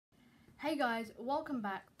Hey guys, welcome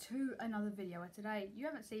back to another video. Today, you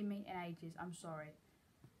haven't seen me in ages, I'm sorry.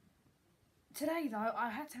 Today though,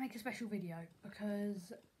 I had to make a special video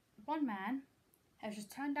because one man has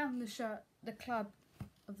just turned down the club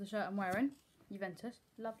of the shirt I'm wearing, Juventus.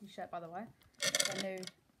 Lovely shirt by the way, a new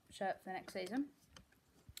shirt for the next season.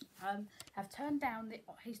 This player has turned down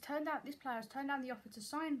the offer to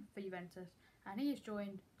sign for Juventus, and he has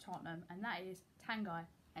joined Tottenham, and that is Tanguy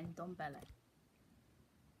Ndombele.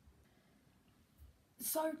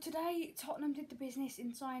 So today, Tottenham did the business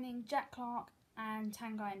in signing Jack Clark and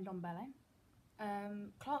Tanguy Ndombele.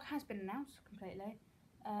 Clark has been announced completely,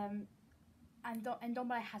 and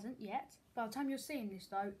Ndombele hasn't yet. By the time you're seeing this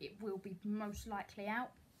though, it will be most likely out.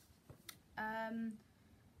 And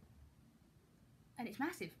it's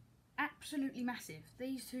massive, absolutely massive.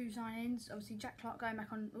 These two signings, obviously Jack Clark going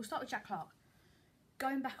back on, we'll start with Jack Clark.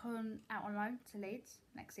 Going back out on loan to Leeds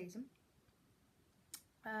next season.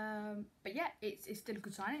 But yeah, it's still a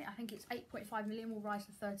good signing. I think it's 8.5 million, will rise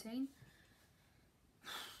to 13.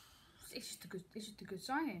 It's just a good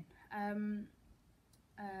signing.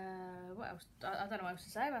 What else? I don't know what else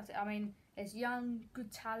to say about it. I mean, it's young,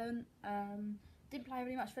 good talent. Didn't play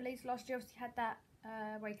really much for Leeds last year. Obviously had that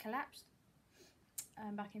where he collapsed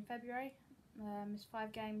back in February. Missed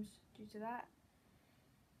 5 games due to that.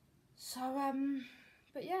 So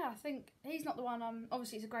but yeah, I think he's not the one.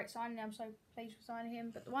 Obviously, it's a great signing. I'm so pleased for signing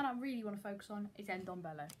him. But the one I really want to focus on is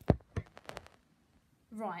Ndombele.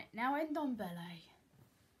 Right, now Ndombele.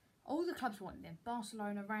 All the clubs wanted him.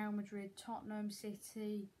 Barcelona, Real Madrid, Tottenham,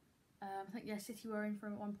 City. I think, yeah, City were in for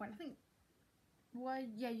him at one point. I think, well,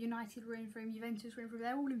 yeah, United were in for him. Juventus were in for him.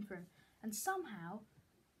 They're all in for him. And somehow,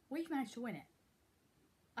 we've managed to win it.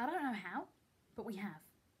 I don't know how, but we have.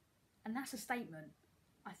 And that's a statement.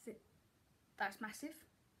 I think that's massive.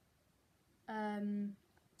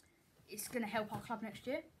 It's going to help our club next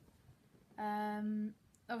year.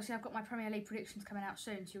 Obviously, I've got my Premier League predictions coming out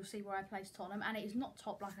soon, so you'll see where I place Tottenham. And it is not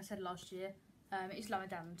top, like I said last year. It is lower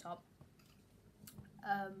down than top.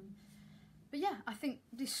 But yeah, I think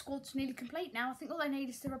this squad's nearly complete now. I think all they need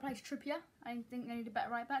is to replace Trippier. I think they need a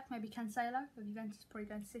better right back. Maybe Cancelo of Juventus, probably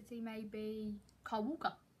going to City. Maybe Kyle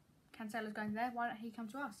Walker. Cancelo's going there. Why don't he come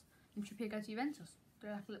to us? And Trippier go to Juventus. Do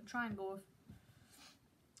like a little triangle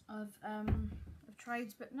of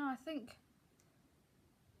trades. But no, I think,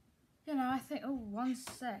 oh, one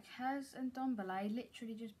sec. Has Ndombele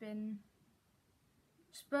literally just been...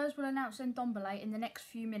 Spurs will announce Ndombele in the next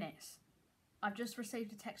few minutes. I've just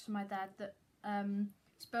received a text from my dad that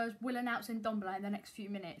Spurs will announce Ndombele in the next few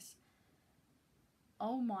minutes.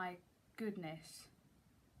 Oh my goodness.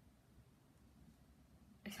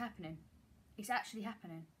 It's happening. It's actually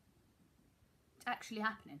happening. It's actually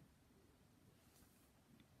happening.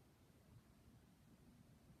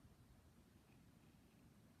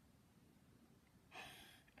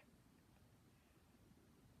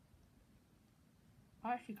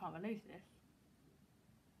 I actually can't believe this.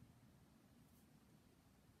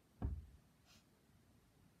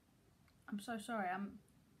 I'm so sorry.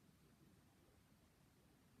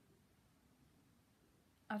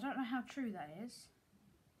 I don't know how true that is.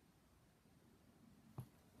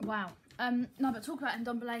 Wow. No, but talk about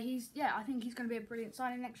Ndombele. I think he's going to be a brilliant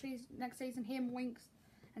signing next season. Him, Winks,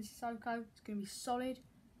 and Sissoko. It's going to be solid.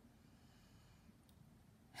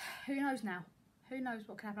 Who knows now? Who knows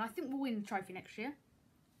what can happen? I think we'll win the trophy next year.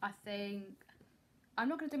 I'm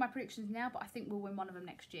not going to do my predictions now, but I think we'll win one of them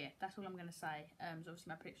next year. That's all I'm going to say. So obviously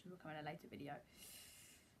my predictions will come in a later video.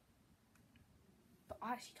 But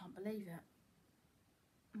I actually can't believe it.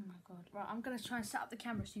 Oh my god. Right, I'm going to try and set up the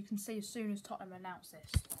camera so you can see as soon as Tottenham announce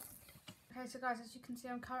this. Okay, so guys, as you can see,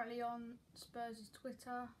 I'm currently on Spurs'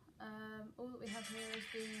 Twitter. All that we have here is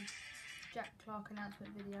the Jack Clark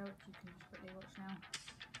announcement video, which you can just quickly watch now.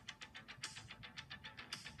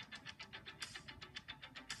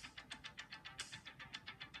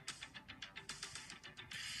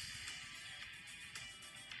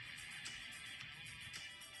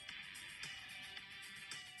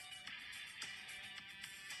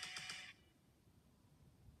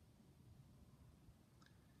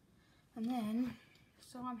 And then,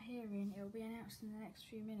 so I'm hearing it will be announced in the next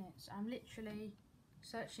few minutes. I'm literally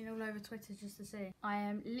searching all over Twitter just to see. I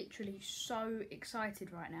am literally so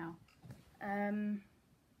excited right now. I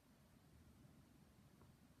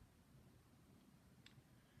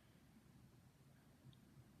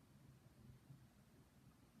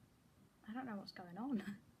don't know what's going on.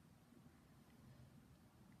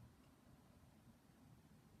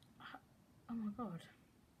 Oh my god.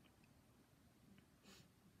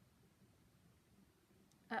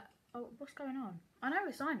 Oh, what's going on? I know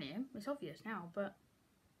we're signing him. It's obvious now, but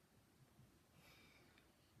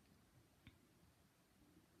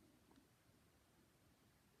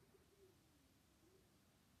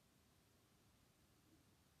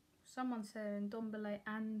someone saying Ndombele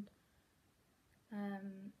and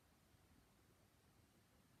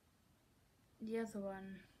the other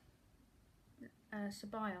one,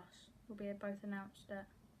 Ceballos, will be both announced at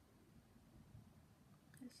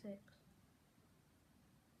 6.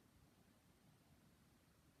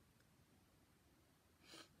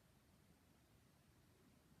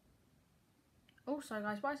 Also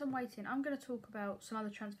guys, whilst I'm waiting, I'm going to talk about some other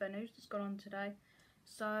transfer news that's gone on today.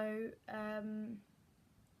 So,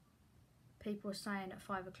 people are saying at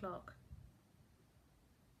 5 o'clock,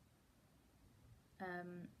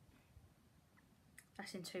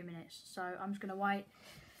 that's in 2 minutes, so I'm just going to wait.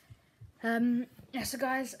 Yeah, so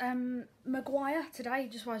guys, Maguire today,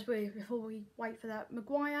 just before we wait for that,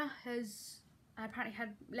 Maguire has apparently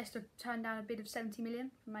had Leicester turn down a bid of 70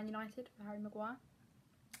 million from Man United for Harry Maguire.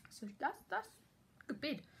 So that's a good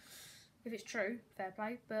bid. If it's true, fair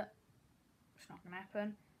play, but it's not going to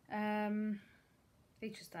happen.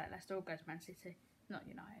 He should stay at Leicester or go to Man City, not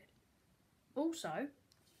United. Also,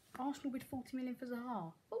 Arsenal bid 40 million for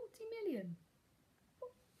Zaha. 40 million!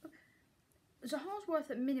 Zaha's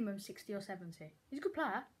worth at minimum 60 or 70. He's a good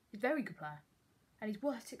player. He's a very good player. And he's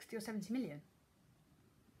worth 60 or 70 million.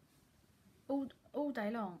 All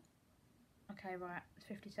day long. Okay, right. It's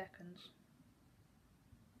 50 seconds.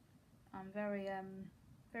 I'm very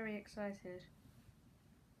excited.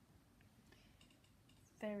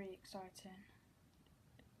 Very exciting.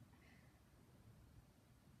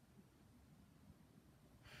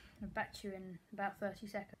 I'll back to you in about 30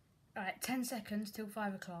 seconds. Alright, 10 seconds till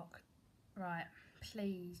 5 o'clock. Right,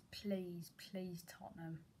 please, please, please,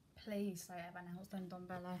 Tottenham. Please say I've announced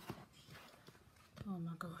Ndombele. Oh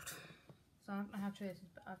my god. So I don't know how true this is,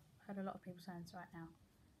 but I've heard a lot of people saying this right now.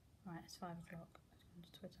 Right, it's 5 o'clock. Let's go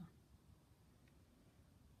to Twitter.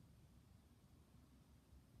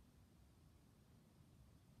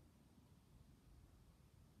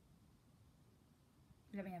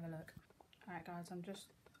 Let me have a look. Alright guys, I'm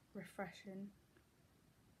just refreshing.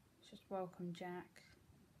 Just welcome Jack.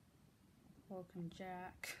 Welcome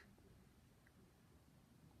Jack.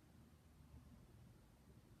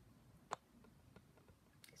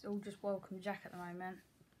 It's all just welcome Jack at the moment.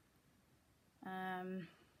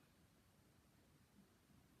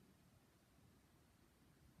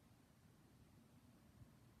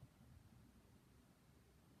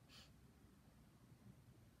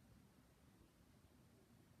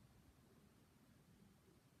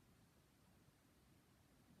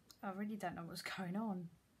 I really don't know what's going on.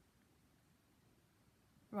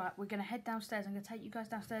 Right, we're going to head downstairs. I'm going to take you guys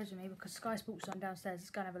downstairs with me because Sky Sports is on downstairs.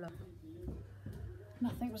 Let's go and have a look.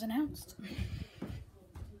 Nothing was announced.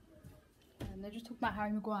 And they're just talking about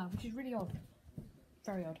Harry Maguire, which is really odd.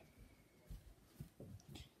 Very odd.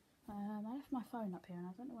 I left my phone up here and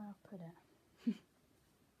I don't know where I've put it.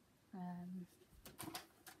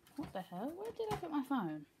 What the hell? Where did I put my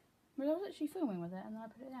phone? Well, I was actually filming with it and then I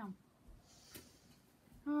put it down.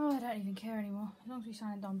 Oh, I don't even care anymore. As long as we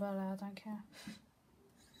sign Ndombele, I don't care.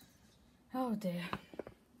 Oh dear.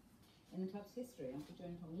 In the club's history, after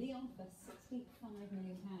joining from Lyon for £65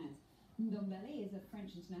 million. Ndombele is a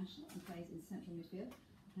French international and plays in central midfield.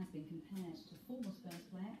 Has been compared to former Spurs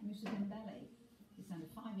player Moussa Dembele. He signed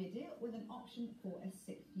a 5-year deal with an option for a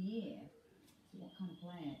 6th year. So what kind of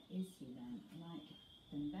player is he then? Like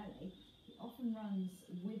Dembele, he often runs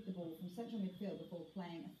with the ball from central midfield before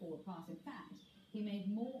playing a forward pass. In fact, he made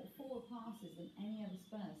more forward passes than any other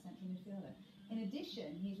Spurs central midfielder. In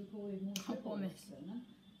addition, he's recorded more dribbles than them,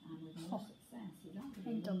 and with more success. He's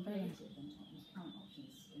arguably more creative than Tottenham's current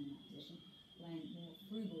options in that position, playing more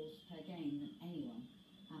through balls per game than anyone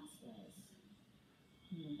at Spurs.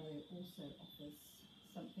 Ndombele also offers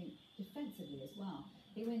something defensively as well.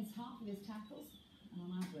 He wins half of his tackles, and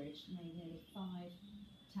on average made nearly 5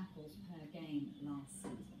 tackles per game last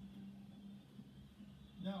season.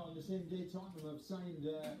 Now, on the same day, Tottenham have signed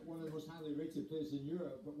one of the most highly rated players in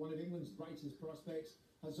Europe, but one of England's brightest prospects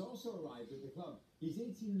has also arrived at the club. He's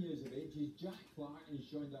 18 years of age, he's Jack Clark, and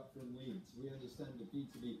he's joined up from Leeds. We understand the fee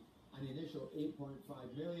to be an initial £8.5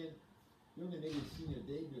 million. He only made his senior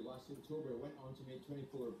debut last October, went on to make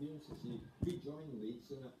 24 appearances. He rejoined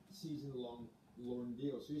Leeds on a season-long loan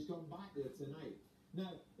deal, so he's gone back there tonight.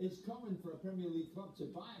 Now, it's common for a Premier League club to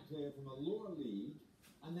buy a player from a lower league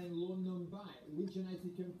and then loan them back. Leeds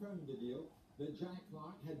United confirmed the deal that Jack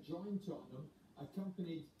Clark had joined Tottenham,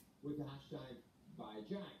 accompanied with the hashtag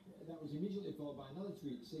 #BuyJack. That was immediately followed by another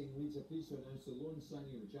tweet saying Leeds are pleased to announce the loan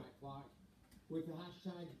signing of Jack Clark with the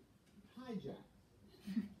hashtag #HiJack.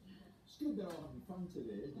 It's good they're all having fun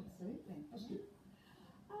today, isn't it? Absolutely. That's good.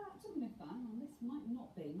 Talking of fun, well, this might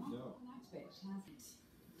not be. Mark Arnautovic has...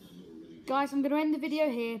 Guys, I'm going to end the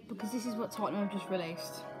video here because this is what Tottenham have just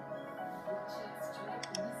released.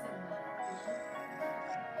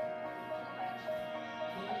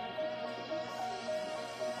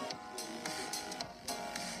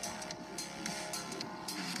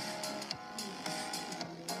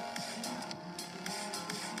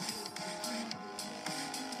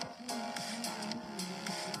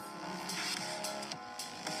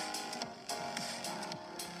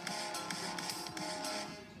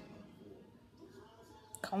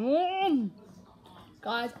 Come on,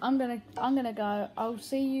 guys. I'm gonna go. I'll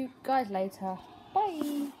see you guys later.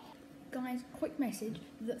 Bye. Guys, quick message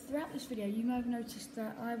that throughout this video you may have noticed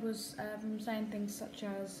that I was saying things such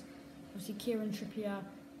as obviously Kieran Trippier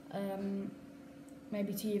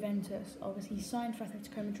maybe to Juventus. Obviously he signed for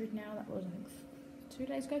Atletico Madrid now. That was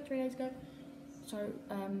I think 3 days ago. So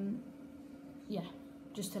yeah,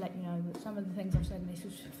 just to let you know that some of the things I've said in this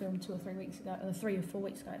was filmed 2 or 3 weeks ago, or 3 or 4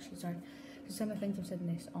 weeks ago actually, sorry. Because some of the things I've said in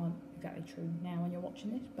this aren't exactly true now when you're watching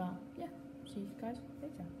this, but yeah, see you guys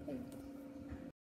later. Bye.